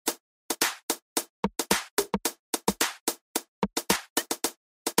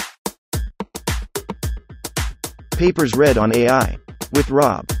Papers read on AI. With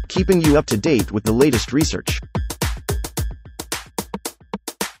Rob, keeping you up to date with the latest research.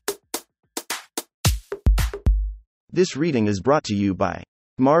 This reading is brought to you by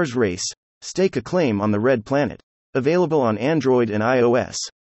Mars Race. Stake a claim on the Red Planet. Available on Android and iOS.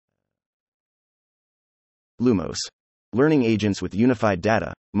 Lumos. Learning agents with unified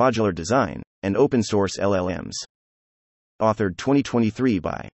data, modular design, and open source LLMs. Authored 2023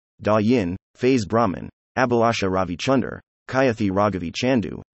 by Da Yin, Faiz Brahman, Abhilasha Ravichunder, Kayathi Raghavi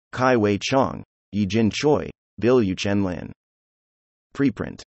Chandu, Kai Wei Chong, Yijin Choi, Bill Yuchen Lin.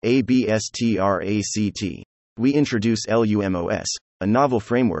 Preprint. ABSTRACT. We introduce LUMOS, a novel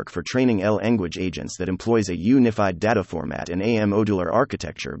framework for training language agents that employs a unified data format and a modular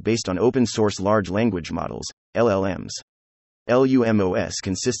architecture based on open-source large language models, LLMs. LUMOS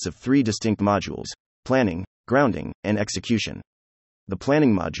consists of three distinct modules: planning, grounding, and execution. The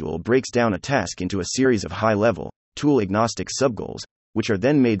planning module breaks down a task into a series of high-level, tool-agnostic subgoals, which are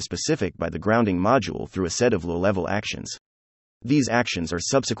then made specific by the grounding module through a set of low-level actions. These actions are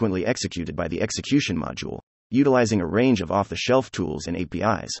subsequently executed by the execution module, utilizing a range of off-the-shelf tools and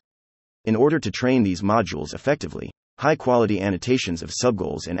APIs. In order to train these modules effectively, high-quality annotations of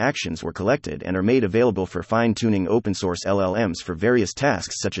subgoals and actions were collected and are made available for fine-tuning open-source LLMs for various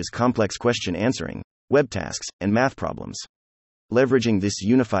tasks such as complex question answering, web tasks, and math problems. Leveraging this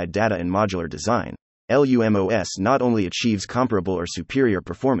unified data and modular design, LUMOS not only achieves comparable or superior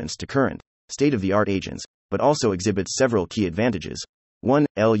performance to current, state-of-the-art agents, but also exhibits several key advantages. 1.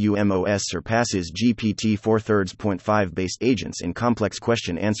 LUMOS surpasses GPT-4.5 based agents in complex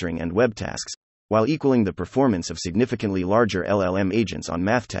question answering and web tasks, while equaling the performance of significantly larger LLM agents on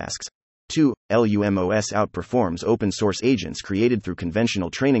math tasks. 2. LUMOS outperforms open-source agents created through conventional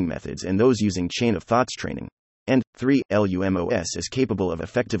training methods and those using chain-of-thoughts training. And 3. LUMOS is capable of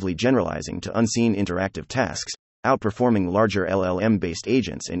effectively generalizing to unseen interactive tasks, outperforming larger LLM-based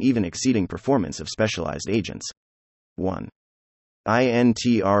agents and even exceeding performance of specialized agents. 1.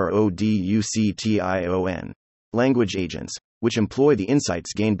 INTRODUCTION. Language agents, which employ the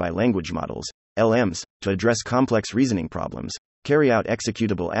insights gained by language models, LMs, to address complex reasoning problems, carry out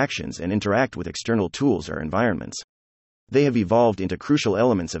executable actions, and interact with external tools or environments. They have evolved into crucial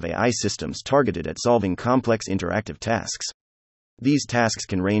elements of AI systems targeted at solving complex interactive tasks. These tasks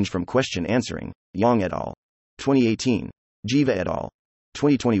can range from question answering, Yang et al. 2018, Jiva et al.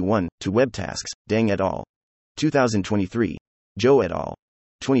 2021, to web tasks, Deng et al. 2023, Zhou et al.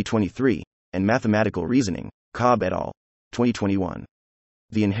 2023, and mathematical reasoning, Cobb et al. 2021.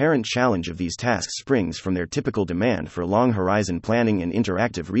 The inherent challenge of these tasks springs from their typical demand for long-horizon planning and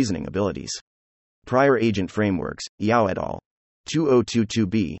interactive reasoning abilities. Prior agent frameworks, Yao et al.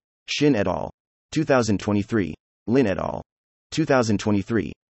 2022b, Shin et al. 2023, Lin et al.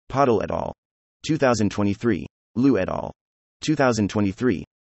 2023, Podol et al. 2023, Liu et al. 2023,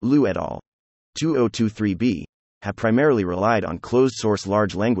 Liu et al. 2023b, have primarily relied on closed-source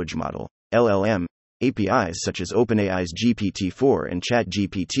large language model, LLM, APIs such as OpenAI's GPT-4 and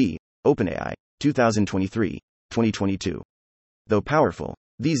ChatGPT, OpenAI, 2023, 2022. Though powerful,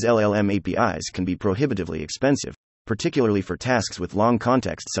 these LLM APIs can be prohibitively expensive, particularly for tasks with long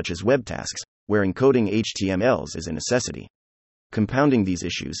context such as web tasks, where encoding HTMLs is a necessity. Compounding these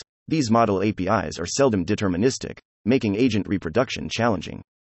issues, these model APIs are seldom deterministic, making agent reproduction challenging.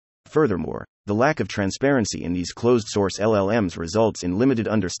 Furthermore, the lack of transparency in these closed-source LLMs results in limited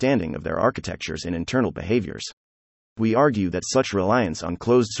understanding of their architectures and internal behaviors. We argue that such reliance on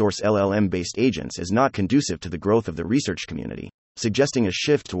closed-source LLM-based agents is not conducive to the growth of the research community, suggesting a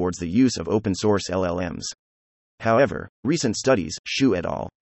shift towards the use of open-source LLMs. However, recent studies, Xu et al.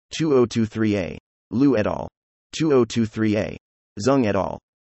 2023a, Liu et al. 2023a, Zheng et al.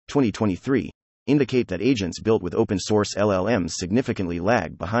 2023, indicate that agents built with open-source LLMs significantly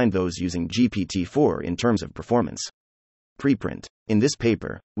lag behind those using GPT-4 in terms of performance. Preprint. In this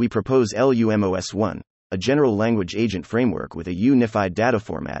paper, we propose LUMOS-1, a general language agent framework with a unified data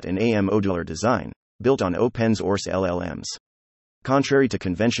format and a modular design, built on open-source LLMs. Contrary to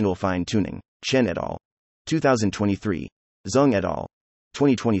conventional fine-tuning, Chen et al. 2023, Zheng et al.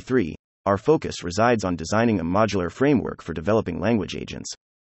 2023, our focus resides on designing a modular framework for developing language agents.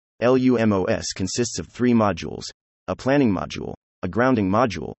 LUMOS consists of three modules: a planning module, a grounding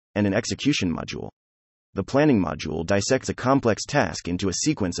module, and an execution module. The planning module dissects a complex task into a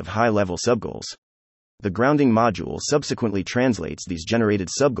sequence of high-level subgoals. The grounding module subsequently translates these generated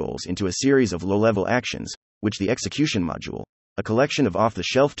subgoals into a series of low-level actions, which the execution module, a collection of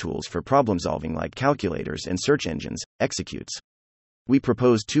off-the-shelf tools for problem-solving like calculators and search engines, executes. We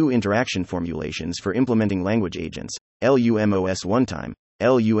propose two interaction formulations for implementing language agents: LUMOS one-time,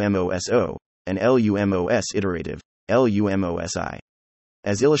 LUMOS-O, and LUMOS iterative, LUMOSI.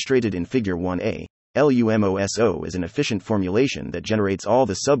 As illustrated in Figure 1a, LUMOSO is an efficient formulation that generates all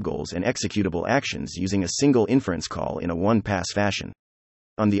the subgoals and executable actions using a single inference call in a one-pass fashion.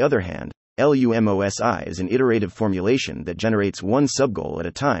 On the other hand, LUMOSI is an iterative formulation that generates one subgoal at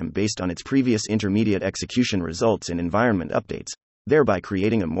a time based on its previous intermediate execution results and environment updates, thereby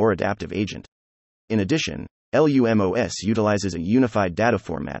creating a more adaptive agent. In addition, LUMOS utilizes a unified data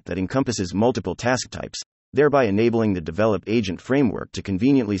format that encompasses multiple task types, thereby enabling the developed agent framework to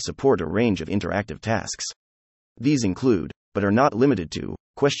conveniently support a range of interactive tasks. These include, but are not limited to,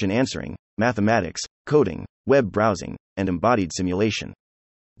 question answering, mathematics, coding, web browsing, and embodied simulation.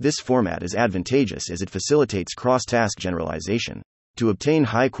 This format is advantageous as it facilitates cross-task generalization. To obtain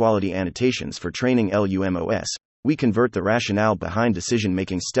high-quality annotations for training LUMOS, we convert the rationale behind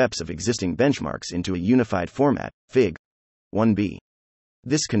decision-making steps of existing benchmarks into a unified format, Fig. 1b.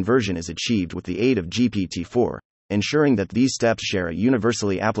 This conversion is achieved with the aid of GPT-4, ensuring that these steps share a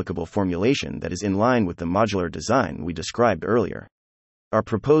universally applicable formulation that is in line with the modular design we described earlier. Our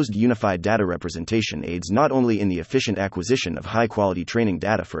proposed unified data representation aids not only in the efficient acquisition of high-quality training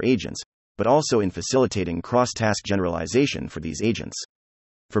data for agents, but also in facilitating cross-task generalization for these agents.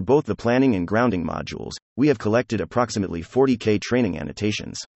 For both the planning and grounding modules, we have collected approximately 40K training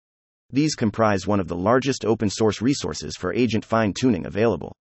annotations. These comprise one of the largest open-source resources for agent fine-tuning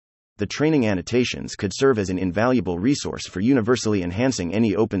available. The training annotations could serve as an invaluable resource for universally enhancing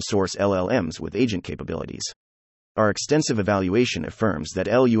any open-source LLMs with agent capabilities. Our extensive evaluation affirms that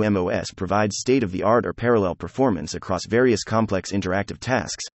LUMOS provides state-of-the-art or parallel performance across various complex interactive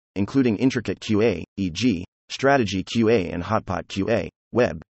tasks, including intricate QA, e.g., strategy QA and hotpot QA,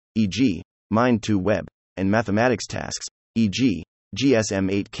 web, e.g., Mind2Web, and mathematics tasks, e.g.,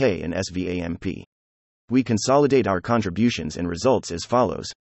 GSM8K and SVAMP. We consolidate our contributions and results as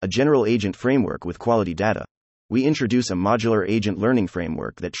follows: a general agent framework with quality data. We introduce a modular agent learning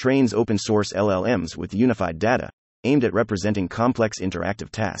framework that trains open-source LLMs with unified data, aimed at representing complex interactive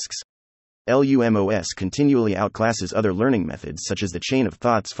tasks. LUMOS continually outclasses other learning methods such as the chain of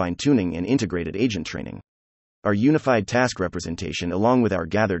thoughts fine-tuning and integrated agent training. Our unified task representation, along with our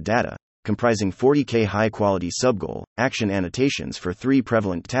gathered data, comprising 40K high-quality subgoal, action annotations for 3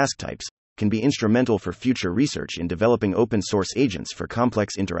 prevalent task types, can be instrumental for future research in developing open-source agents for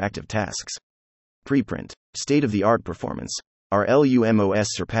complex interactive tasks. Preprint. State-of-the-art performance. Our LUMOS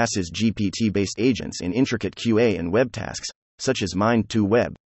surpasses GPT-based agents in intricate QA and web tasks, such as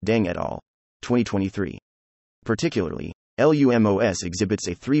Mind2Web, Deng et al. 2023. Particularly, LUMOS exhibits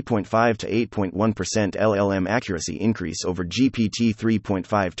a 3.5 to 8.1% LLM accuracy increase over GPT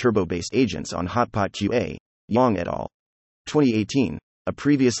 3.5 turbo-based agents on Hotpot QA, Yang et al. 2018, a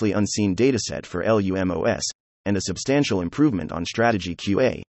previously unseen dataset for LUMOS, and a substantial improvement on Strategy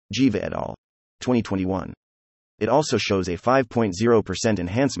QA, Jiva et al. 2021. It also shows a 5.0%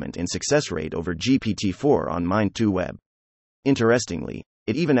 enhancement in success rate over GPT-4 on Mind2Web. Interestingly,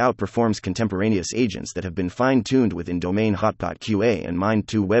 it even outperforms contemporaneous agents that have been fine-tuned within domain Hotpot QA and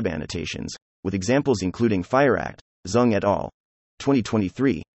Mind2Web annotations, with examples including FireAct, Zheng et al.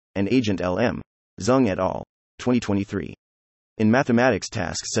 2023, and Agent LM, Zheng et al. 2023. In mathematics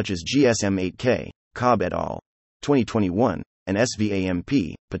tasks such as GSM8K, Cobb et al. 2021, and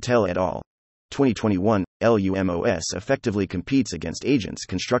SVAMP, Patel et al. 2021, LUMOS effectively competes against agents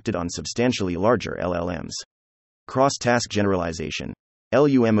constructed on substantially larger LLMs. Cross-task generalization.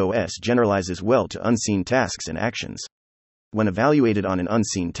 LUMOS generalizes well to unseen tasks and actions. When evaluated on an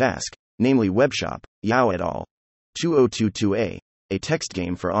unseen task, namely webshop, Yao et al. 2022a, a text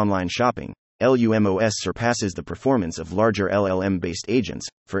game for online shopping, LUMOS surpasses the performance of larger LLM-based agents,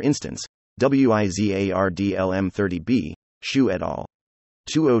 for instance, WIZARDLM30B, Xu et al.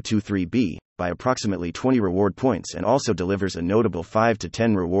 2023b, by approximately 20 reward points, and also delivers a notable 5 to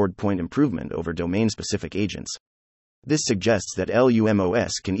 10 reward point improvement over domain-specific agents. This suggests that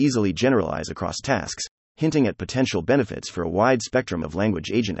LUMOS can easily generalize across tasks, hinting at potential benefits for a wide spectrum of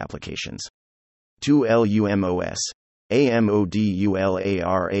language agent applications. 2 LUMOS.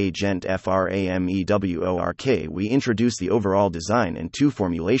 AMODULAR Agent FRAMEWORK. We introduce the overall design and 2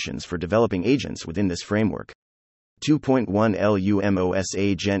 formulations for developing agents within this framework. 2.1 LUMOS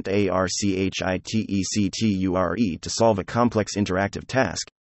Agent ARCHITECTURE. To solve a complex interactive task,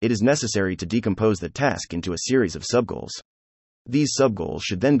 it is necessary to decompose the task into a series of subgoals. These subgoals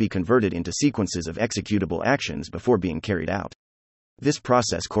should then be converted into sequences of executable actions before being carried out. This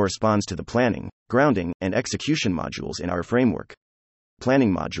process corresponds to the planning, grounding, and execution modules in our framework.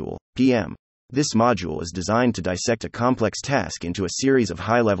 Planning module, PM. This module is designed to dissect a complex task into a series of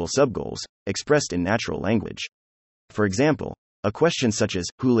high-level subgoals, expressed in natural language. For example, a question such as,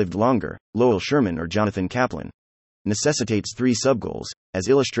 who lived longer, Lowell Sherman or Jonathan Kaplan? necessitates three subgoals, as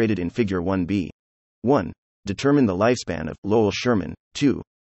illustrated in Figure 1b. 1. Determine the lifespan of Lowell Sherman. 2.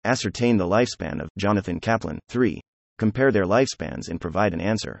 Ascertain the lifespan of Jonathan Kaplan. 3. Compare their lifespans and provide an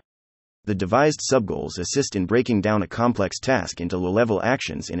answer. The devised subgoals assist in breaking down a complex task into low-level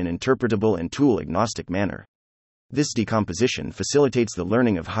actions in an interpretable and tool-agnostic manner. This decomposition facilitates the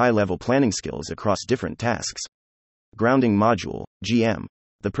learning of high-level planning skills across different tasks. Grounding Module, GM.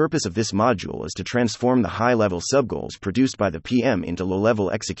 The purpose of this module is to transform the high-level subgoals produced by the PM into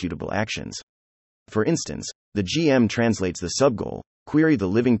low-level executable actions. For instance, the GM translates the subgoal, query the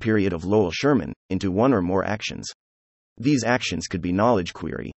living period of Lowell Sherman, into one or more actions. These actions could be knowledge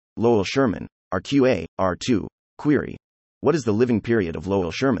query, Lowell Sherman, RQA, R2, query. What is the living period of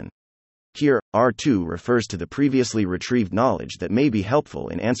Lowell Sherman? Here, R2 refers to the previously retrieved knowledge that may be helpful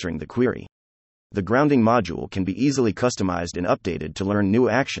in answering the query. The grounding module can be easily customized and updated to learn new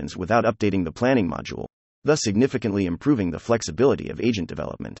actions without updating the planning module, thus significantly improving the flexibility of agent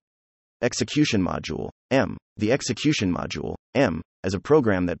development. Execution Module, M. The execution module, M, is a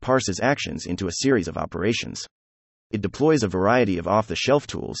program that parses actions into a series of operations. It deploys a variety of off-the-shelf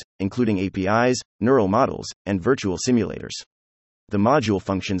tools, including APIs, neural models, and virtual simulators. The module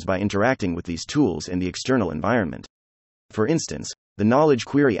functions by interacting with these tools and the external environment. For instance, the knowledge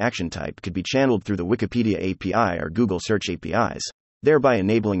query action type could be channeled through the Wikipedia API or Google Search APIs, thereby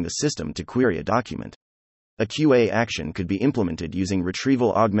enabling the system to query a document. A QA action could be implemented using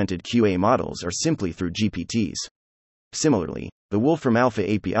retrieval-augmented QA models or simply through GPTs. Similarly, the Wolfram Alpha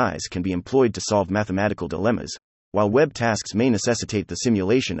APIs can be employed to solve mathematical dilemmas, while web tasks may necessitate the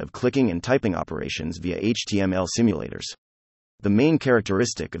simulation of clicking and typing operations via HTML simulators. The main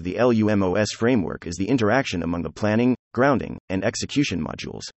characteristic of the LUMOS framework is the interaction among the planning, grounding, and execution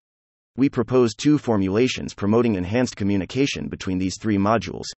modules. We propose two formulations promoting enhanced communication between these three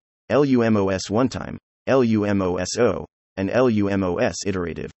modules: LUMOS Onetime, LUMOSO, and LUMOS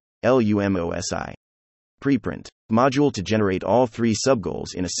Iterative, LUMOSI. Preprint. Module to generate all three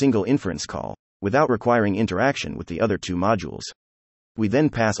subgoals in a single inference call, without requiring interaction with the other two modules. We then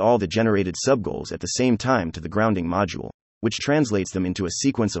pass all the generated subgoals at the same time to the grounding module, which translates them into a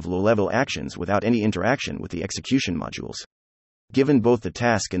sequence of low-level actions without any interaction with the execution modules. Given both the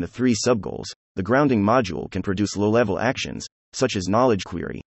task and the three subgoals, the grounding module can produce low-level actions, such as knowledge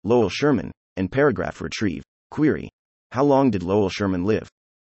query, Lowell Sherman, and paragraph retrieve, query. How long did Lowell Sherman live?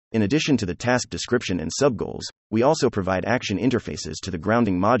 In addition to the task description and subgoals, we also provide action interfaces to the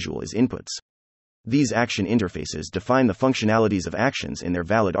grounding module as inputs. These action interfaces define the functionalities of actions in their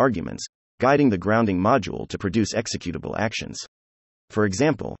valid arguments, guiding the grounding module to produce executable actions. For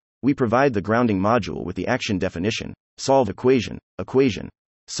example, we provide the grounding module with the action definition, solve equation,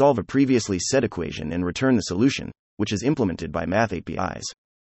 solve a previously set equation and return the solution, which is implemented by math APIs.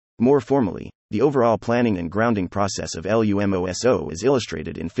 More formally, the overall planning and grounding process of LUMOSO is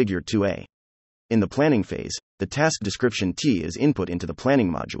illustrated in Figure 2a. In the planning phase, the task description T is input into the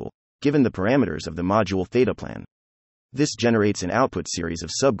planning module, given the parameters of the module ThetaPlan. This generates an output series of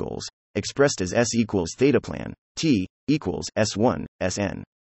subgoals, expressed as S equals ThetaPlan, T equals S1, Sn.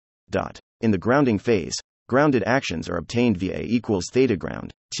 In the grounding phase, grounded actions are obtained via A equals ThetaGround,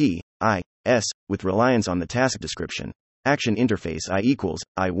 T, I, S, with reliance on the task description, action interface I equals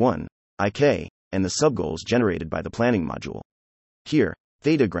I1, IK, and the subgoals generated by the planning module. Here,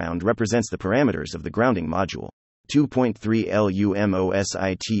 ThetaGround represents the parameters of the grounding module. 2.3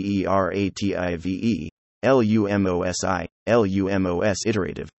 LUMOSITERATIVE, LUMOSI, LUMOS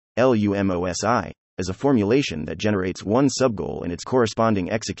Iterative, LUMOSI, is a formulation that generates one subgoal and its corresponding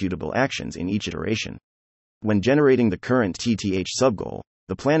executable actions in each iteration. When generating the current TTH subgoal,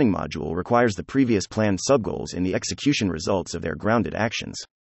 the planning module requires the previous planned subgoals and the execution results of their grounded actions.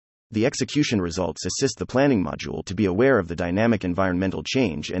 The execution results assist the planning module to be aware of the dynamic environmental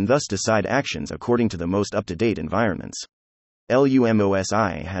change and thus decide actions according to the most up-to-date environments.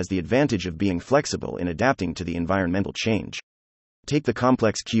 LUMOSI has the advantage of being flexible in adapting to the environmental change. Take the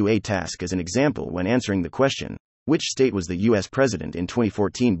complex QA task as an example when answering the question, which state was the US president in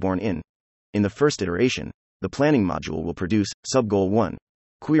 2014 born in? In the first iteration, the planning module will produce subgoal 1,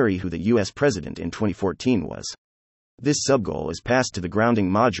 query who the US president in 2014 was. This subgoal is passed to the grounding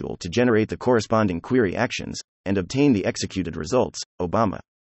module to generate the corresponding query actions and obtain the executed results, Obama.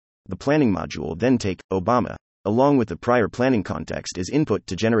 The planning module then take Obama, along with the prior planning context as input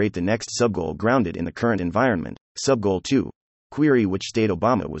to generate the next subgoal grounded in the current environment, subgoal 2, query which state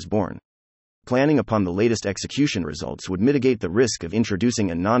Obama was born. Planning upon the latest execution results would mitigate the risk of introducing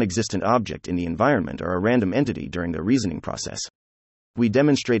a non-existent object in the environment or a random entity during the reasoning process. We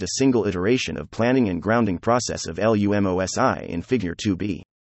demonstrate a single iteration of planning and grounding process of LUMOSI in Figure 2b.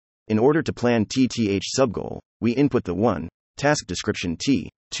 In order to plan TTH subgoal, we input the 1, task description T,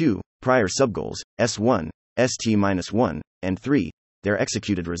 2, prior subgoals, S1, ST-1, and 3, their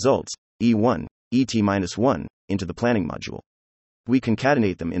executed results, E1, ET-1, into the planning module. We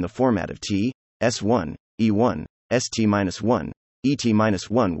concatenate them in the format of T, S1, E1, ST-1,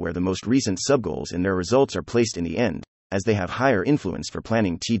 ET-1, where the most recent subgoals and their results are placed in the end, as they have higher influence for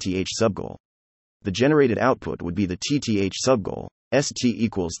planning TTH subgoal. The generated output would be the TTH subgoal, ST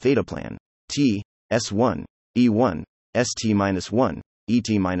equals theta plan, T, S1, E1, ST-1,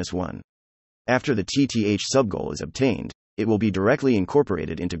 ET-1. After the TTH subgoal is obtained, it will be directly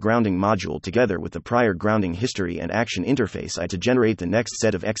incorporated into grounding module together with the prior grounding history and action interface I to generate the next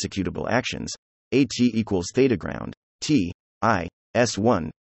set of executable actions, AT equals theta ground, T, I, S1,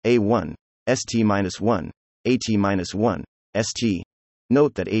 A1, ST-1, AT-1, ST.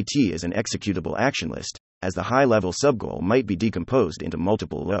 Note that AT is an executable action list, as the high-level subgoal might be decomposed into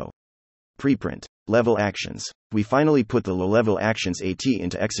multiple low preprint level actions. We finally put the low-level actions AT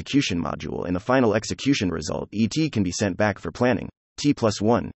into execution module, and the final execution result ET can be sent back for planning,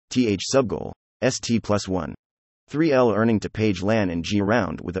 T+1, TH subgoal, ST+1. 3L earning to page LAN and G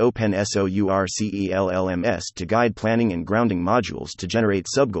round with OpenSOURCELLMS to guide planning and grounding modules to generate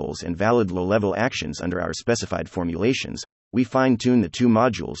subgoals and valid low-level actions under our specified formulations. We fine-tune the two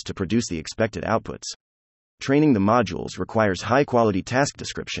modules to produce the expected outputs. Training the modules requires high-quality task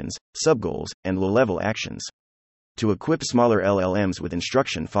descriptions, subgoals, and low-level actions. To equip smaller LLMs with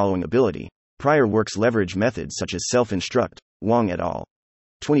instruction following ability, prior works leverage methods such as self-instruct, Wang et al.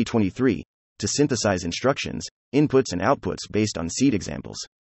 2023, to synthesize instructions, inputs and outputs based on seed examples.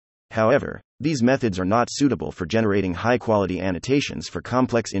 However, these methods are not suitable for generating high-quality annotations for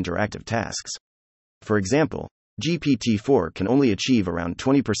complex interactive tasks. For example, GPT-4 can only achieve around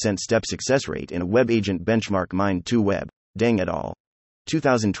 20% step success rate in a web agent benchmark Mind2Web, Deng et al.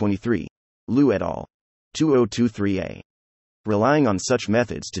 2023, Liu et al. 2023a. Relying on such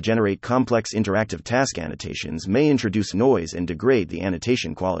methods to generate complex interactive task annotations may introduce noise and degrade the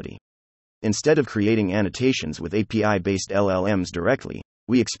annotation quality. Instead of creating annotations with API-based LLMs directly,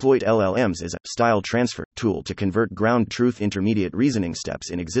 we exploit LLMs as a style transfer tool to convert ground truth intermediate reasoning steps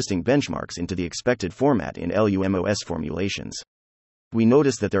in existing benchmarks into the expected format in LUMOS formulations. We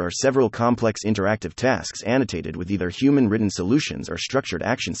notice that there are several complex interactive tasks annotated with either human-written solutions or structured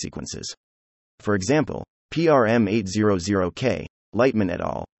action sequences. For example, PRM800K, Lightman et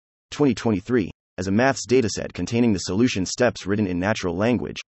al. 2023, as a maths dataset containing the solution steps written in natural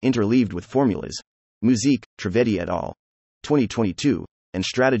language, interleaved with formulas. Musique, Trivedi et al. 2022, and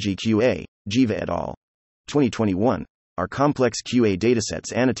Strategy QA, Jiva et al. 2021, are complex QA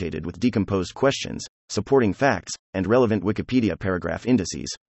datasets annotated with decomposed questions, supporting facts, and relevant Wikipedia paragraph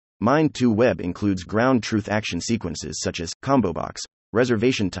indices. Mind2Web includes ground truth action sequences such as combo box,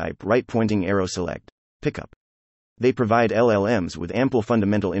 reservation type, right pointing arrow select, pickup. They provide LLMs with ample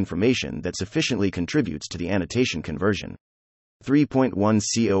fundamental information that sufficiently contributes to the annotation conversion. 3.1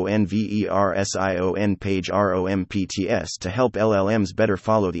 CONVERSION page ROMPTS. To help LLMs better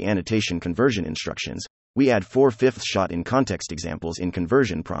follow the annotation conversion instructions, we add 4/5 shot in context examples in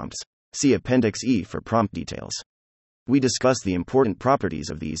conversion prompts. See Appendix E for prompt details. We discuss the important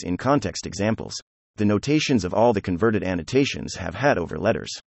properties of these in context examples. The notations of all the converted annotations have had over letters.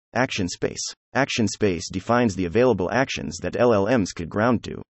 Action space. Action space defines the available actions that LLMs could ground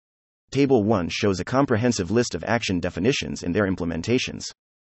to. Table 1 shows a comprehensive list of action definitions and their implementations.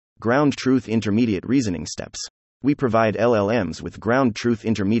 Ground truth intermediate reasoning steps. We provide LLMs with ground truth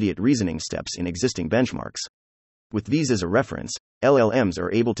intermediate reasoning steps in existing benchmarks. With these as a reference, LLMs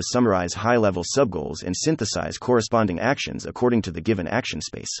are able to summarize high-level subgoals and synthesize corresponding actions according to the given action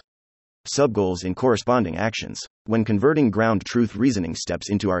space. Subgoals in corresponding actions. When converting ground truth reasoning steps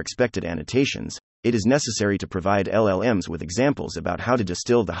into our expected annotations, it is necessary to provide LLMs with examples about how to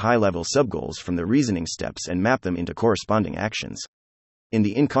distill the high-level subgoals from the reasoning steps and map them into corresponding actions. In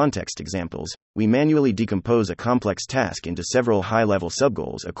the in-context examples, we manually decompose a complex task into several high-level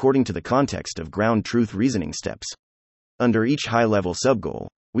subgoals according to the context of ground truth reasoning steps. Under each high-level subgoal,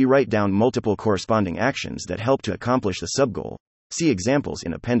 we write down multiple corresponding actions that help to accomplish the subgoal. See examples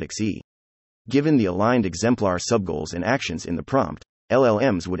in Appendix E. Given the aligned exemplar subgoals and actions in the prompt,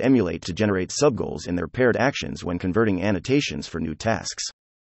 LLMs would emulate to generate subgoals and their paired actions when converting annotations for new tasks.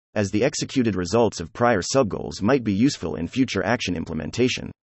 As the executed results of prior subgoals might be useful in future action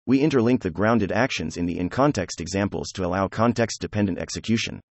implementation, we interlink the grounded actions in the in-context examples to allow context-dependent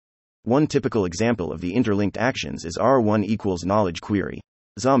execution. One typical example of the interlinked actions is R1 equals knowledge query.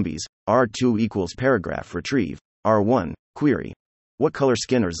 Zombies, R2 equals paragraph retrieve, R1, query. What color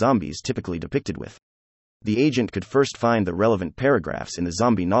skin are zombies typically depicted with? The agent could first find the relevant paragraphs in the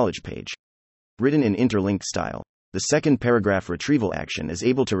zombie knowledge page. Written in interlinked style. The second paragraph retrieval action is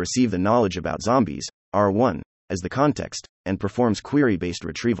able to receive the knowledge about zombies, R1, as the context, and performs query-based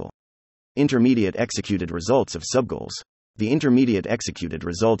retrieval. Intermediate executed results of subgoals. The intermediate executed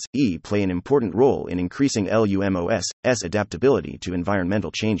results, E, play an important role in increasing LUMOS's adaptability to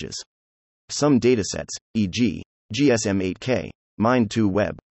environmental changes. Some datasets, e.g., GSM8K, Mind2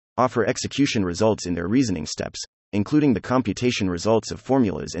 Web, offer execution results in their reasoning steps, including the computation results of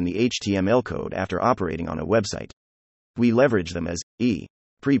formulas and the HTML code after operating on a website. We leverage them as E.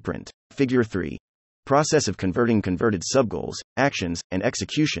 Preprint. Figure 3. Process of converting converted subgoals, actions, and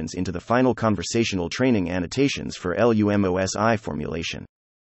executions into the final conversational training annotations for LUMOSI formulation.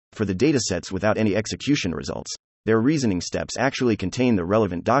 For the datasets without any execution results, their reasoning steps actually contain the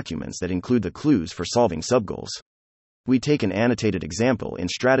relevant documents that include the clues for solving subgoals. We take an annotated example in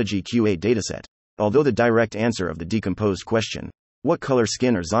Strategy QA dataset. Although the direct answer of the decomposed question, what color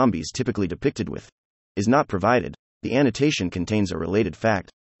skin are zombies typically depicted with, is not provided, the annotation contains a related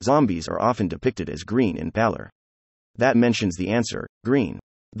fact: zombies are often depicted as green in pallor. That mentions the answer, green.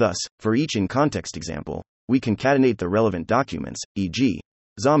 Thus, for each in-context example, we concatenate the relevant documents, e.g.,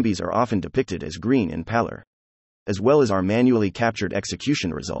 zombies are often depicted as green in pallor, as well as our manually captured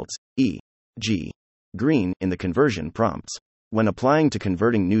execution results, e.g., green, in the conversion prompts. When applying to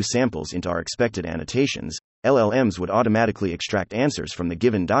converting new samples into our expected annotations, LLMs would automatically extract answers from the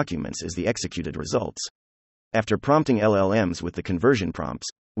given documents as the executed results. After prompting LLMs with the conversion prompts,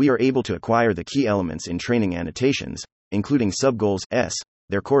 we are able to acquire the key elements in training annotations, including subgoals, S,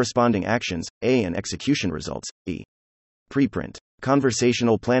 their corresponding actions, A, and execution results, E. Preprint.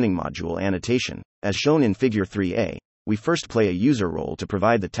 Conversational planning module annotation. As shown in Figure 3a, we first play a user role to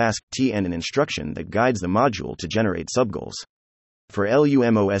provide the task T and an instruction that guides the module to generate subgoals. For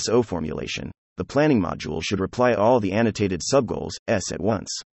LUMOSO formulation, the planning module should reply all the annotated subgoals, S, at once.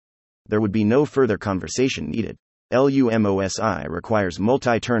 There would be no further conversation needed. LUMOSI requires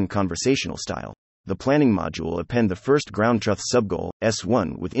multi-turn conversational style. The planning module append the first ground truth subgoal,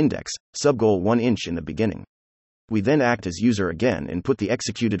 S1, with index, subgoal 1 inch in the beginning. We then act as user again and put the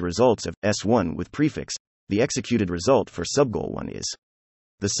executed results of S1 with prefix. The executed result for subgoal 1 is.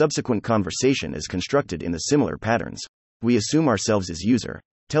 The subsequent conversation is constructed in the similar patterns. We assume ourselves as user,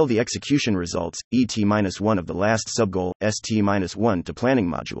 tell the execution results, ET-1 of the last subgoal, ST-1 to planning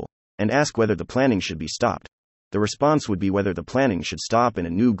module, and ask whether the planning should be stopped. The response would be whether the planning should stop in a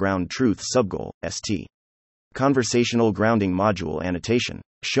new ground truth subgoal, ST. Conversational grounding module annotation.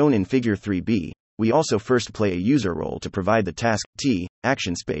 Shown in Figure 3b, we also first play a user role to provide the task, T,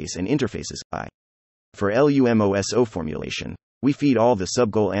 action space and interfaces, I. For LUMOSO formulation, we feed all the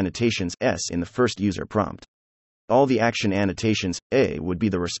subgoal annotations, S, in the first user prompt. All the action annotations, A, would be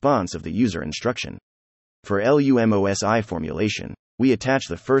the response of the user instruction. For LUMOSI formulation, we attach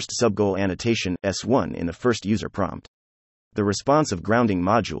the first subgoal annotation, S1, in the first user prompt. The response of grounding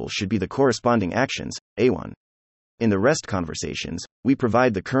module should be the corresponding actions, A1. In the REST conversations, we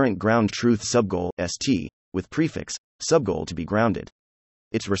provide the current ground truth subgoal, ST, with prefix, subgoal to be grounded.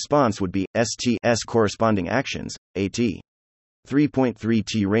 Its response would be, ST's corresponding actions, AT. 3.3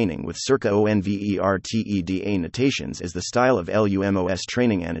 Training with circa ONVERTEDA notations. As the style of LUMOS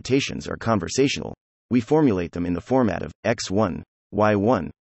training annotations are conversational, we formulate them in the format of X1, Y1,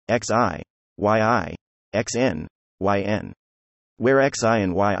 XI, YI, XN, YN, where XI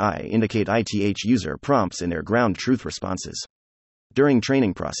and YI indicate ITH user prompts and their ground truth responses. During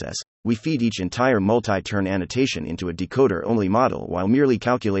training process, we feed each entire multi-turn annotation into a decoder-only model while merely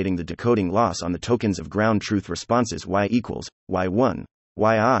calculating the decoding loss on the tokens of ground truth responses Y equals, Y1,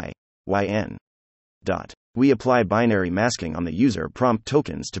 YI, YN. We apply binary masking on the user prompt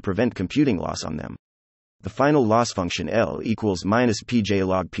tokens to prevent computing loss on them. The final loss function L equals minus pj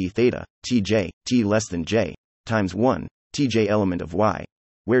log p theta, tj, t less than j, times 1, tj element of y,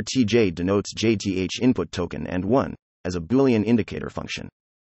 where tj denotes jth input token and 1, as a Boolean indicator function.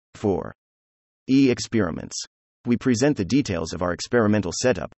 4. Experiments. We present the details of our experimental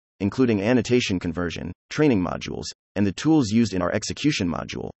setup, including annotation conversion, training modules, and the tools used in our execution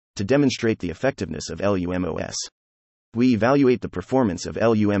module, to demonstrate the effectiveness of LUMOS. We evaluate the performance of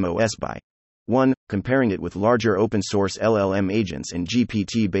LUMOS by 1. Comparing it with larger open-source LLM agents and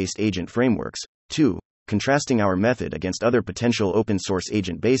GPT-based agent frameworks. 2. Contrasting our method against other potential open-source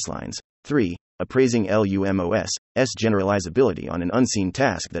agent baselines. 3. Appraising LUMOS's generalizability on an unseen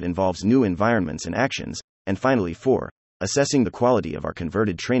task that involves new environments and actions. And finally 4. Assessing the quality of our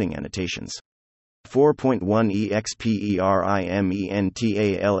converted training annotations. 4.1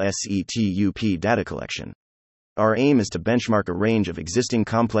 EXPERIMENTALSETUP data collection. Our aim is to benchmark a range of existing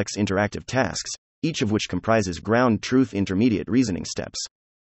complex interactive tasks, each of which comprises ground truth intermediate reasoning steps.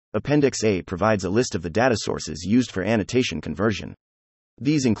 Appendix A provides a list of the data sources used for annotation conversion.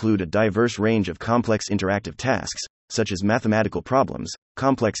 These include a diverse range of complex interactive tasks, such as mathematical problems,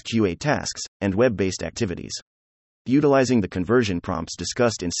 complex QA tasks, and web-based activities. Utilizing the conversion prompts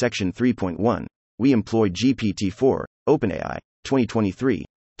discussed in Section 3.1, we employed GPT-4, OpenAI, 2023,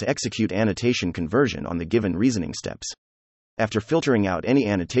 to execute annotation conversion on the given reasoning steps. After filtering out any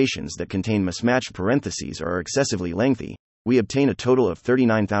annotations that contain mismatched parentheses or are excessively lengthy, we obtain a total of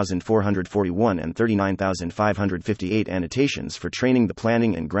 39,441 and 39,558 annotations for training the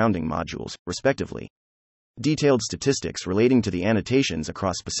planning and grounding modules, respectively. Detailed statistics relating to the annotations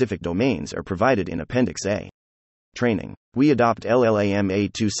across specific domains are provided in Appendix A. Training. We adopt LLM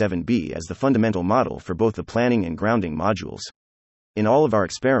A27B as the fundamental model for both the planning and grounding modules. In all of our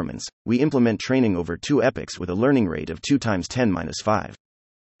experiments, we implement training over 2 epochs with a learning rate of 2 × 10⁻⁵.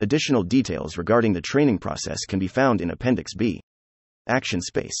 Additional details regarding the training process can be found in Appendix B. Action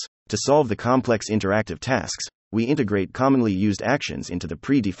space. To solve the complex interactive tasks, we integrate commonly used actions into the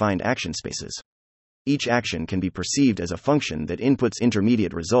predefined action spaces. Each action can be perceived as a function that inputs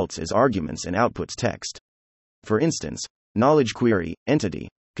intermediate results as arguments and outputs text. For instance, knowledge query, entity,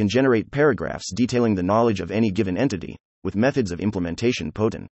 can generate paragraphs detailing the knowledge of any given entity, with methods of implementation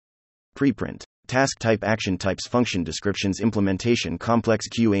potent. Preprint. Task type action types function descriptions implementation complex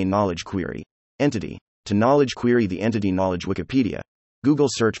QA knowledge query. Entity. To knowledge query the entity knowledge Wikipedia. Google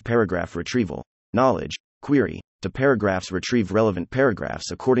search paragraph retrieval. Knowledge query. To paragraphs retrieve relevant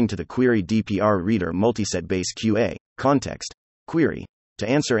paragraphs according to the query DPR reader multiset base QA. Context query. To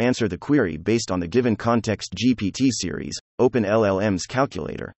answer the query based on the given context GPT series. Open LLMs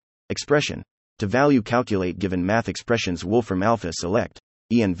calculator. Expression. To value calculate given math expressions Wolfram Alpha select.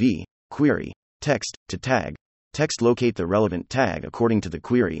 ENV. Query. Text. To tag. Text locate the relevant tag according to the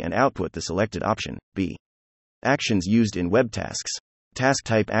query and output the selected option. B. Actions used in web tasks. Task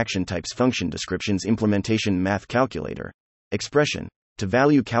type action types function descriptions implementation math calculator. Expression. To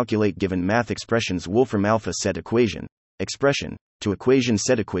value calculate given math expressions Wolfram Alpha set equation. Expression. To equation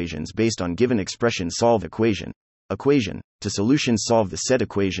set equations based on given expression solve equation. Equation. To solution solve the set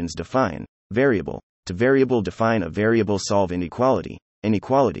equations define. Variable. To variable define a variable solve inequality.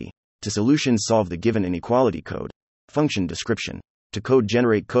 Inequality. To solution solve the given inequality code. Function description. To code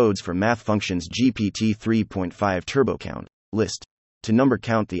generate codes for math functions GPT 3.5 turbo count. List. To number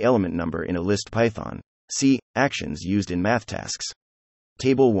count the element number in a list Python. C. Actions used in math tasks.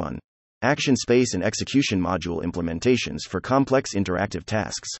 Table 1. Action space and execution module implementations for complex interactive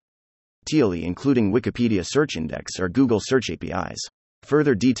tasks. TLE including Wikipedia search index or Google search APIs.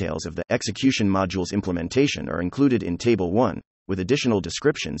 Further details of the execution module's implementation are included in Table 1, with additional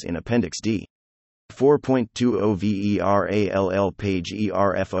descriptions in Appendix D. 4.20 VERALL page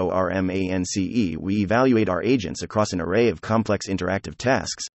ERFORMANCE We evaluate our agents across an array of complex interactive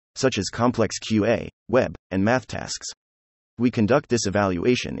tasks, such as complex QA, web, and math tasks. We conduct this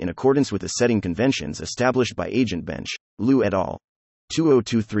evaluation in accordance with the setting conventions established by Agent Bench, Liu et al.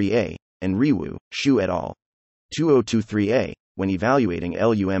 2023a, and Riwu, Xu et al. 2023a, when evaluating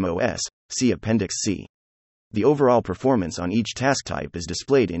LUMOS, see Appendix C. The overall performance on each task type is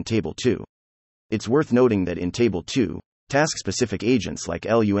displayed in Table 2. It's worth noting that in Table 2, task-specific agents like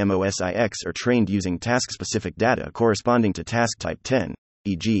LUMOSIX are trained using task-specific data corresponding to task type 10,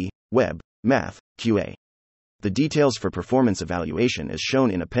 e.g., web, math, QA. The details for performance evaluation is shown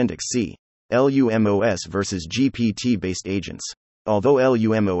in Appendix C. LUMOS versus GPT-based agents. Although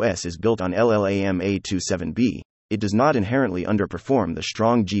LUMOS is built on LLM A27B, it does not inherently underperform the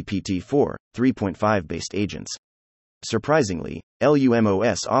strong GPT-4, 3.5 based agents. Surprisingly,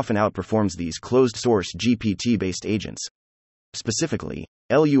 LUMOS often outperforms these closed-source GPT-based agents. Specifically,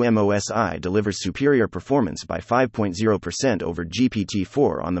 LUMOSI delivers superior performance by 5.0% over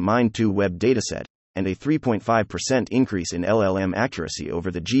GPT-4 on the Mind2 web dataset, and a 3.5% increase in LLM accuracy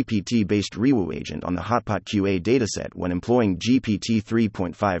over the GPT-based Riwu agent on the Hotpot QA dataset when employing GPT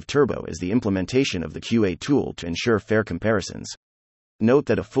 3.5 Turbo as the implementation of the QA tool to ensure fair comparisons. Note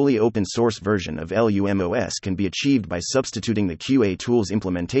that a fully open-source version of LUMOS can be achieved by substituting the QA tool's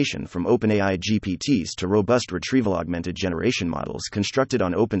implementation from OpenAI GPTs to robust retrieval-augmented generation models constructed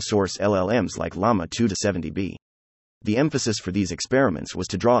on open-source LLMs like Llama 2-70B. The emphasis for these experiments was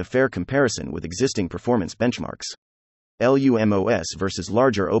to draw a fair comparison with existing performance benchmarks. LUMOS versus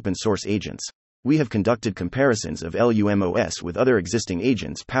larger open-source agents. We have conducted comparisons of LUMOS with other existing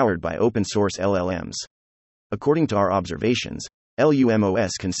agents powered by open-source LLMs. According to our observations,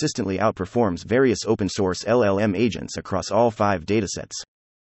 LUMOS consistently outperforms various open-source LLM agents across all 5 datasets.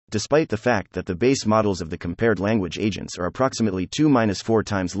 Despite the fact that the base models of the compared language agents are approximately 2-4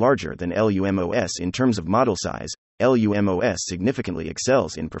 times larger than LUMOS in terms of model size, LUMOS significantly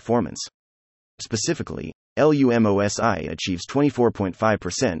excels in performance. Specifically, LUMOS-I achieves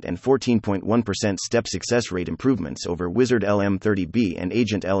 24.5% and 14.1% step success rate improvements over Wizard LM30B and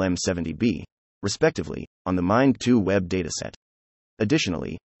Agent LM70B, respectively, on the Mind2 web dataset.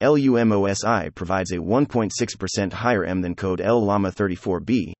 Additionally, LUMOS-I provides a 1.6% higher M than code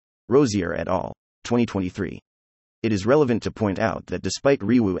LLama34B, Rosier et al., 2023. It is relevant to point out that despite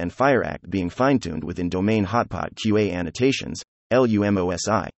Rewu and FireAct being fine-tuned within domain Hotpot QA annotations,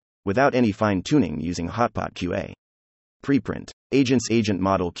 LUMOS-I, without any fine-tuning using Hotpot QA. Preprint. Agents Agent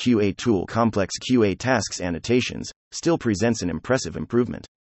Model QA Tool Complex QA Tasks Annotations still presents an impressive improvement.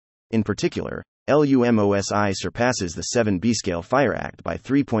 In particular, LUMOS-I surpasses the 7B scale FireAct by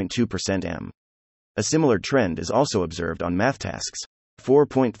 3.2% M. A similar trend is also observed on math tasks.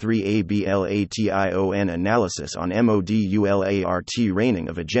 4.3 ABLATION Analysis on MODULART Training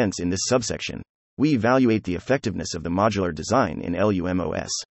of agents. In this subsection, we evaluate the effectiveness of the modular design in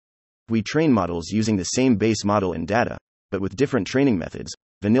LUMOS. We train models using the same base model and data, but with different training methods.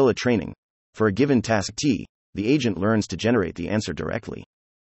 Vanilla training. For a given task T, the agent learns to generate the answer directly.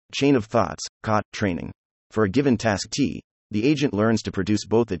 Chain of thoughts, COT, training. For a given task T, the agent learns to produce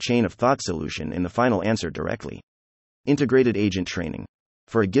both the chain of thought solution and the final answer directly. Integrated agent training.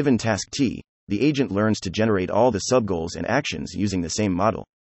 For a given task T, the agent learns to generate all the subgoals and actions using the same model.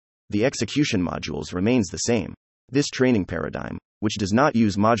 The execution modules remains the same. This training paradigm, which does not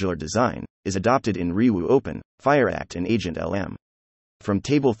use modular design, is adopted in Rewu Open, FireAct and Agent LM. From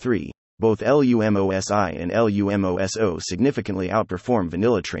Table 3, both LUMOS-I and LUMOS-O significantly outperform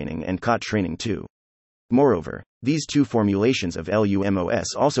vanilla training and COT training too. Moreover, these two formulations of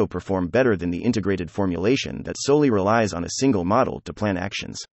LUMOS also perform better than the integrated formulation that solely relies on a single model to plan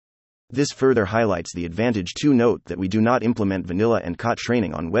actions. This further highlights the advantage to note that we do not implement vanilla and COT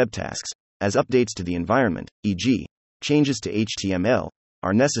training on web tasks, as updates to the environment, e.g., changes to HTML,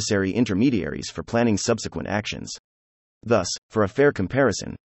 are necessary intermediaries for planning subsequent actions. Thus, for a fair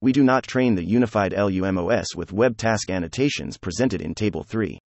comparison, we do not train the unified LUMOS with web task annotations presented in Table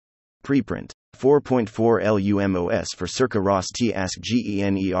 3. Preprint. 4.4 LUMOS for circa ROS T ask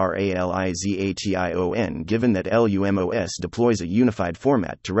GENERALIZATION. Given that LUMOS deploys a unified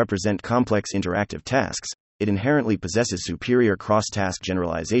format to represent complex interactive tasks, it inherently possesses superior cross-task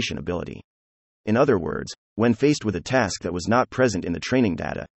generalization ability. In other words, when faced with a task that was not present in the training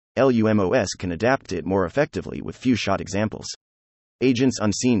data, LUMOS can adapt it more effectively with few shot examples. Agents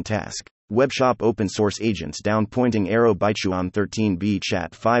Unseen Task. Webshop Open Source Agents Down Pointing Arrow Baichuan 13b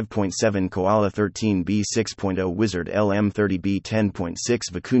Chat 5.7 Koala 13b 6.0 Wizard LM30b 10.6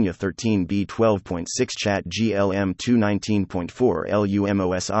 Vicuña 13b 12.6 Chat GLM 219.4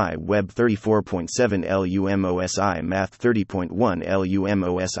 LUMOS-I Web 34.7 LUMOS-I Math 30.1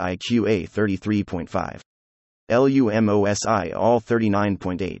 LUMOS-I QA 33.5 LUMOS-I All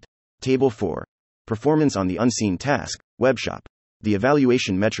 39.8. Table 4. Performance on the unseen task, Webshop. The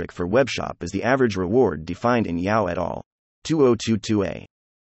evaluation metric for Webshop is the average reward defined in Yao et al. 2022a.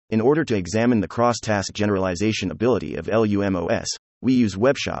 In order to examine the cross-task generalization ability of LUMOS, we use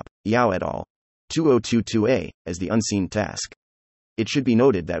Webshop, Yao et al. 2022a, as the unseen task. It should be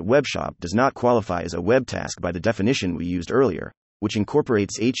noted that Webshop does not qualify as a web task by the definition we used earlier, which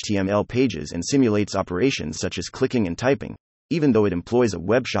incorporates HTML pages and simulates operations such as clicking and typing, even though it employs a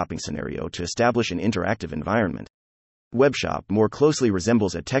web shopping scenario to establish an interactive environment. Webshop more closely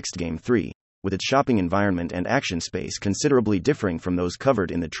resembles a text game 3, with its shopping environment and action space considerably differing from those covered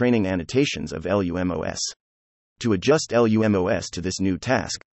in the training annotations of LUMOS. To adjust LUMOS to this new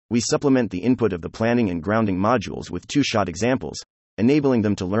task, we supplement the input of the planning and grounding modules with two-shot examples, enabling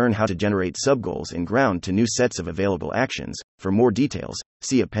them to learn how to generate subgoals and ground to new sets of available actions. For more details,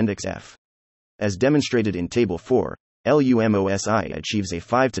 see Appendix F. As demonstrated in Table 4, LUMOS-I achieves a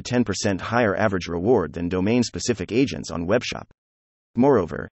 5 to 10% higher average reward than domain-specific agents on Webshop.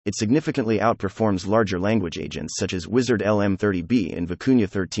 Moreover, it significantly outperforms larger language agents such as Wizard LM30B and Vicuña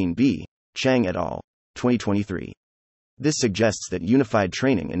 13b, Chang et al., 2023. This suggests that unified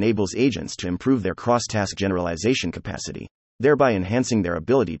training enables agents to improve their cross-task generalization capacity, thereby enhancing their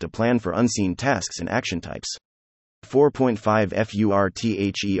ability to plan for unseen tasks and action types. 4.5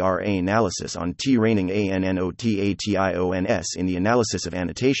 FURTHERA Analysis on T-Raining ANNOTATIONS. In the analysis of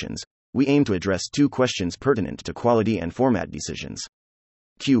annotations, we aim to address two questions pertinent to quality and format decisions.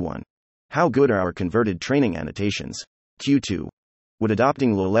 Q1. How good are our converted training annotations? Q2. Would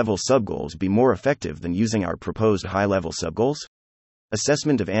adopting low-level subgoals be more effective than using our proposed high-level subgoals?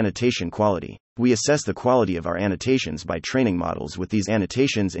 Assessment of annotation quality. We assess the quality of our annotations by training models with these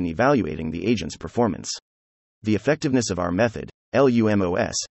annotations and evaluating the agent's performance. The effectiveness of our method,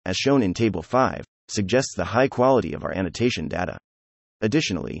 LUMOS, as shown in Table 5, suggests the high quality of our annotation data.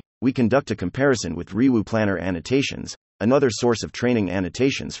 Additionally, we conduct a comparison with Riwu Planner annotations, another source of training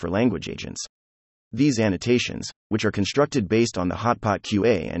annotations for language agents. These annotations, which are constructed based on the Hotpot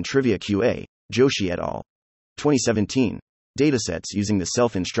QA and Trivia QA, Joshi et al. 2017, datasets using the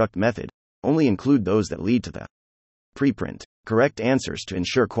self-instruct method, only include those that lead to the preprint correct answers to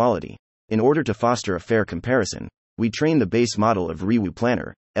ensure quality. In order to foster a fair comparison, we train the base model of Riwu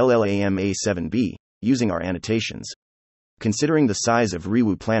Planner, LLMA7B, using our annotations. Considering the size of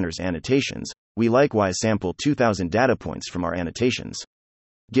Riwu Planner's annotations, we likewise sample 2,000 data points from our annotations.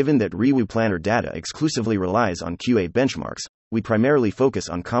 Given that Riwu Planner data exclusively relies on QA benchmarks, we primarily focus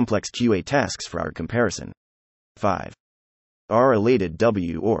on complex QA tasks for our comparison. 5. R-related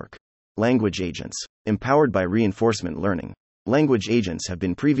WORK. Language agents. Empowered by reinforcement learning, language agents have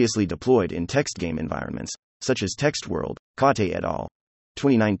been previously deployed in text game environments, such as TextWorld, Kate et al.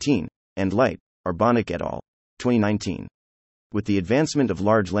 2019, and Light, Arbonic et al. 2019. With the advancement of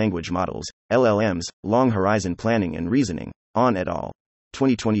large language models, LLMs, long horizon planning and reasoning, On et al.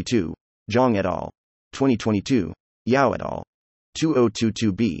 2022, Zhang et al. 2022, Yao et al.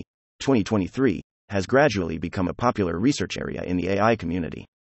 2022b. 2023, has gradually become a popular research area in the AI community.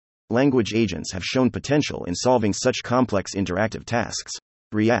 Language agents have shown potential in solving such complex interactive tasks.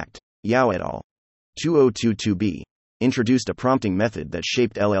 React, Yao et al. 2022b. introduced a prompting method that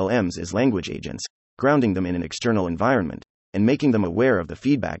shaped LLMs as language agents, grounding them in an external environment, and making them aware of the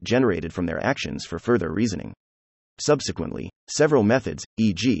feedback generated from their actions for further reasoning. Subsequently, several methods,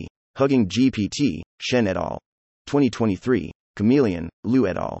 e.g., Hugging GPT, Shen et al. 2023, Chameleon, Liu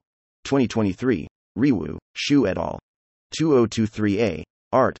et al. 2023, Riwu, Xu et al. 2023a,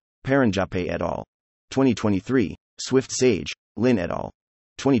 Art, Paranjape et al. 2023, Swift Sage, Lin et al.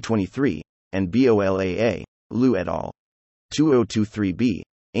 2023, and BOLAA, Liu et al. 2023b,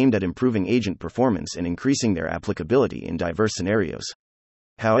 aimed at improving agent performance and increasing their applicability in diverse scenarios.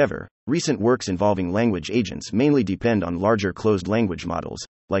 However, recent works involving language agents mainly depend on larger closed language models,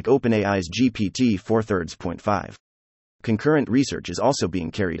 like OpenAI's GPT-4.5. Concurrent research is also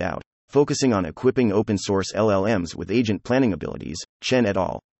being carried out, focusing on equipping open-source LLMs with agent planning abilities, Chen et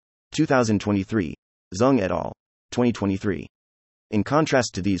al. 2023, Zheng et al. 2023. In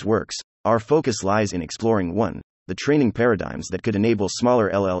contrast to these works, our focus lies in exploring 1. The training paradigms that could enable smaller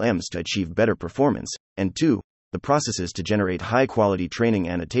LLMs to achieve better performance, and 2. The processes to generate high-quality training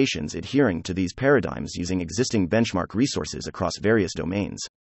annotations adhering to these paradigms using existing benchmark resources across various domains.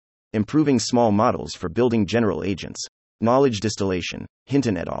 Improving small models for building general agents. Knowledge distillation,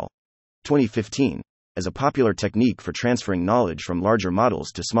 Hinton et al. 2015, as a popular technique for transferring knowledge from larger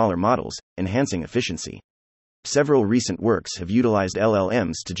models to smaller models, enhancing efficiency. Several recent works have utilized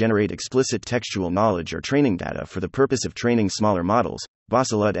LLMs to generate explicit textual knowledge or training data for the purpose of training smaller models,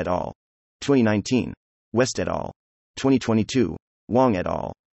 Basalut et al. 2019, West et al. 2022, Wang et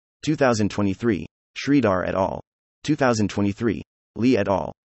al. 2023, Sridhar et al. 2023, Li et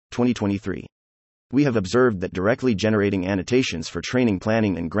al. 2023. We have observed that directly generating annotations for training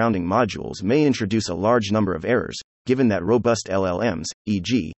planning and grounding modules may introduce a large number of errors, given that robust LLMs,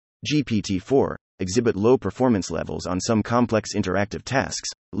 e.g., GPT-4, exhibit low performance levels on some complex interactive tasks,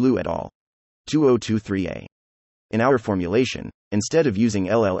 Liu et al. 2023a. In our formulation, instead of using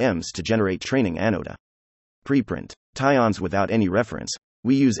LLMs to generate training annotations, preprint tie-ons without any reference,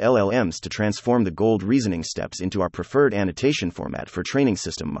 we use LLMs to transform the gold reasoning steps into our preferred annotation format for training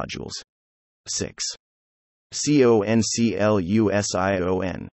system modules. 6.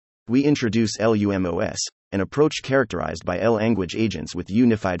 CONCLUSION. We introduce LUMOS, an approach characterized by L-language agents with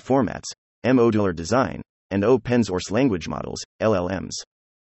unified formats, Modular design, and open-source language models, LLMs.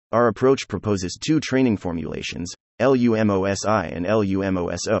 Our approach proposes 2 training formulations, LUMOSI and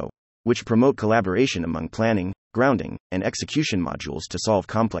LUMOSO, which promote collaboration among planning, grounding, and execution modules to solve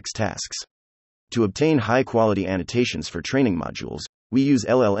complex tasks. To obtain high-quality annotations for training modules, we use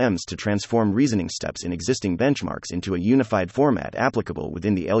LLMs to transform reasoning steps in existing benchmarks into a unified format applicable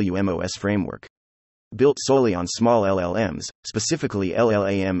within the LUMOS framework. Built solely on small LLMs, specifically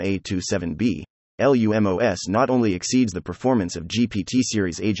LLAMA27B, LUMOS not only exceeds the performance of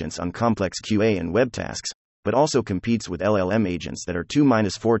GPT-series agents on complex QA and web tasks, but also competes with LLM agents that are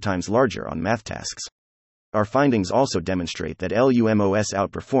 2-4 times larger on math tasks. Our findings also demonstrate that LUMOS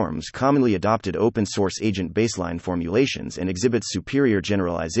outperforms commonly adopted open-source agent baseline formulations and exhibits superior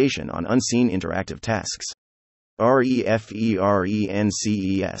generalization on unseen interactive tasks. REFERENCES.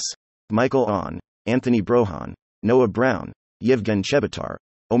 Michael Ahn, Anthony Brohan, Noah Brown, Yevgen Chebatar,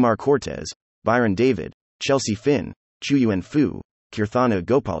 Omar Cortez, Byron David, Chelsea Finn, Chuyuan Fu, Kirthana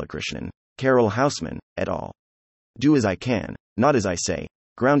Gopalakrishnan, Carol Hausman, et al. Do as I can, not as I say.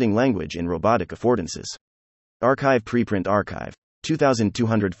 Grounding Language in Robotic Affordances. Archive Preprint Archive.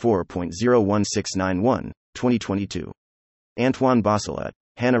 2204.01691, 2022. Antoine Bosselat,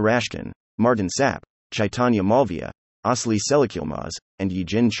 Hannah Rashkin, Martin Sapp, Chaitanya Malviya, Asli Selikilmaz, and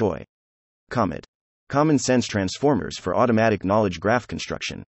Yijin Choi. Comet. Common Sense Transformers for Automatic Knowledge Graph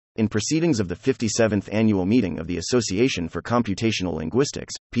Construction. In Proceedings of the 57th Annual Meeting of the Association for Computational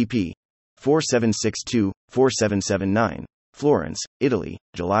Linguistics, pp. 4762-4779, Florence, Italy,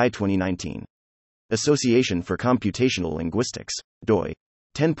 July 2019. Association for Computational Linguistics, doi.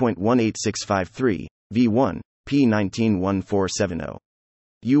 10.18653, v1, p191470.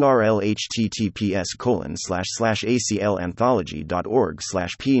 URL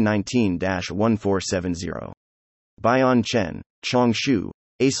https://aclanthology.org/p19-1470. Bayan Chen, Chong Xu,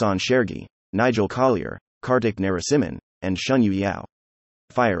 Asan Shergi, Nigel Collier, Kartik Narasimhan, and Shunyu Yao.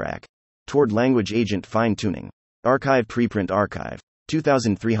 FireAC. Toward Language Agent Fine-Tuning. Archive Preprint Archive.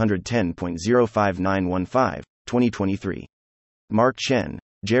 2310.05915, 2023. Mark Chen,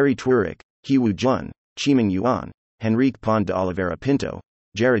 Jerry Twerick, Hiwu Jun, Chiming Yuan, Henrique Pond de Oliveira Pinto,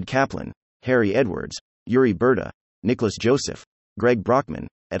 Jared Kaplan, Harry Edwards, Yuri Berta, Nicholas Joseph, Greg Brockman,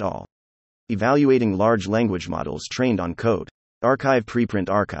 et al. Evaluating Large Language Models Trained on Code. Archive Preprint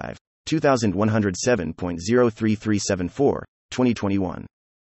Archive. 2107.03374, 2021.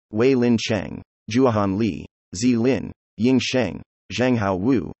 Wei Lin Cheng, Juahan Li, Zi Lin, Ying Sheng, Zhanghao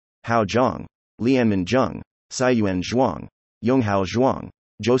Wu, Hao Zhang, Lianmin Zheng, Saiyuan Zhuang, Yonghao Zhuang,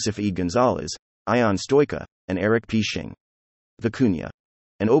 Joseph E. Gonzalez, Ion Stoica, and Eric P. Xing. Vicuña.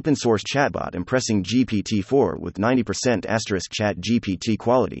 An open source chatbot impressing GPT-4 with 90% chat GPT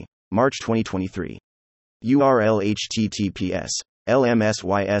quality, March 2023. URL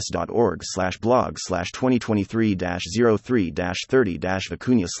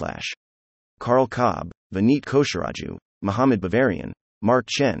https://lms.org/blog/2023-03-30-Vicuña/. Carl Cobb, Vineet Kosharaju, Mohammed Bavarian, Mark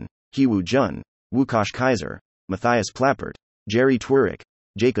Chen, Hiwu Jun, Wukash Kaiser, Matthias Plappert, Jerry Twerick,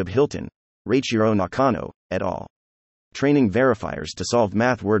 Jacob Hilton, Reichiro Nakano, et al. Training Verifiers to Solve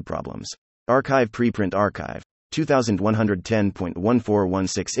Math Word Problems. Archive Preprint Archive.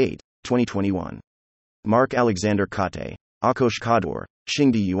 2110.14168, 2021. Mark Alexander Kate, Akosh Kador,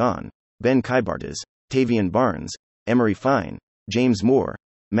 Xingdi Yuan, Ben Kaibartas, Tavian Barnes, Emery Fine, James Moore,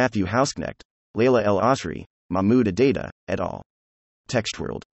 Matthew Hausknecht, Layla El Asri, Mahmoud Adeda, et al.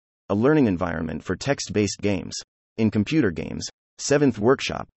 TextWorld. A learning environment for text-based games. In computer games, 7th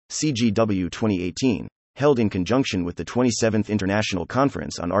Workshop, CGW 2018, held in conjunction with the 27th International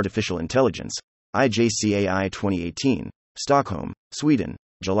Conference on Artificial Intelligence, IJCAI 2018, Stockholm, Sweden,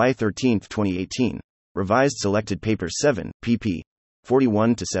 July 13, 2018. Revised Selected Paper 7, pp.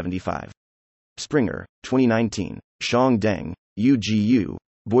 41-75. Springer, 2019, Shang Deng, Yu Ji Yu,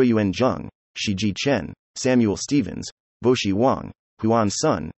 Boyuan Zheng, Shiji Chen, Samuel Stevens, Boshi Wang, Huan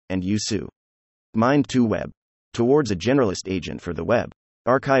Sun, and Yu Su. Mind to Web. Towards a Generalist Agent for the Web.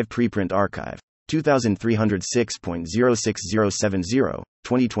 Archive Preprint Archive. 2300.6.06070,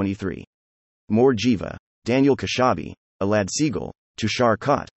 2023. More Jiva, Daniel Kashabi, Elad Siegel, Tushar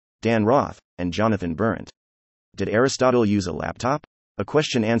Kott, Dan Roth, and Jonathan Berndt. Did Aristotle use a laptop? A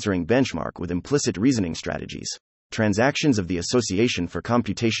question-answering benchmark with implicit reasoning strategies. Transactions of the Association for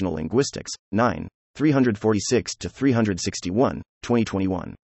Computational Linguistics, 9, 346-361,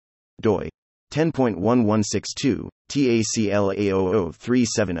 2021. doi. 10.1162,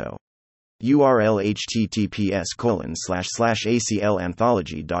 TACLA00370. URL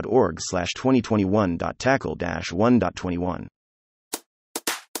https://aclanthology.org/2021.tackle-1.21.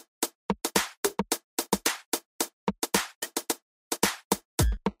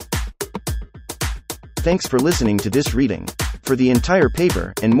 Thanks for listening to this reading. For the entire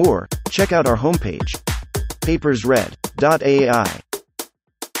paper and more, check out our homepage, papersread.ai.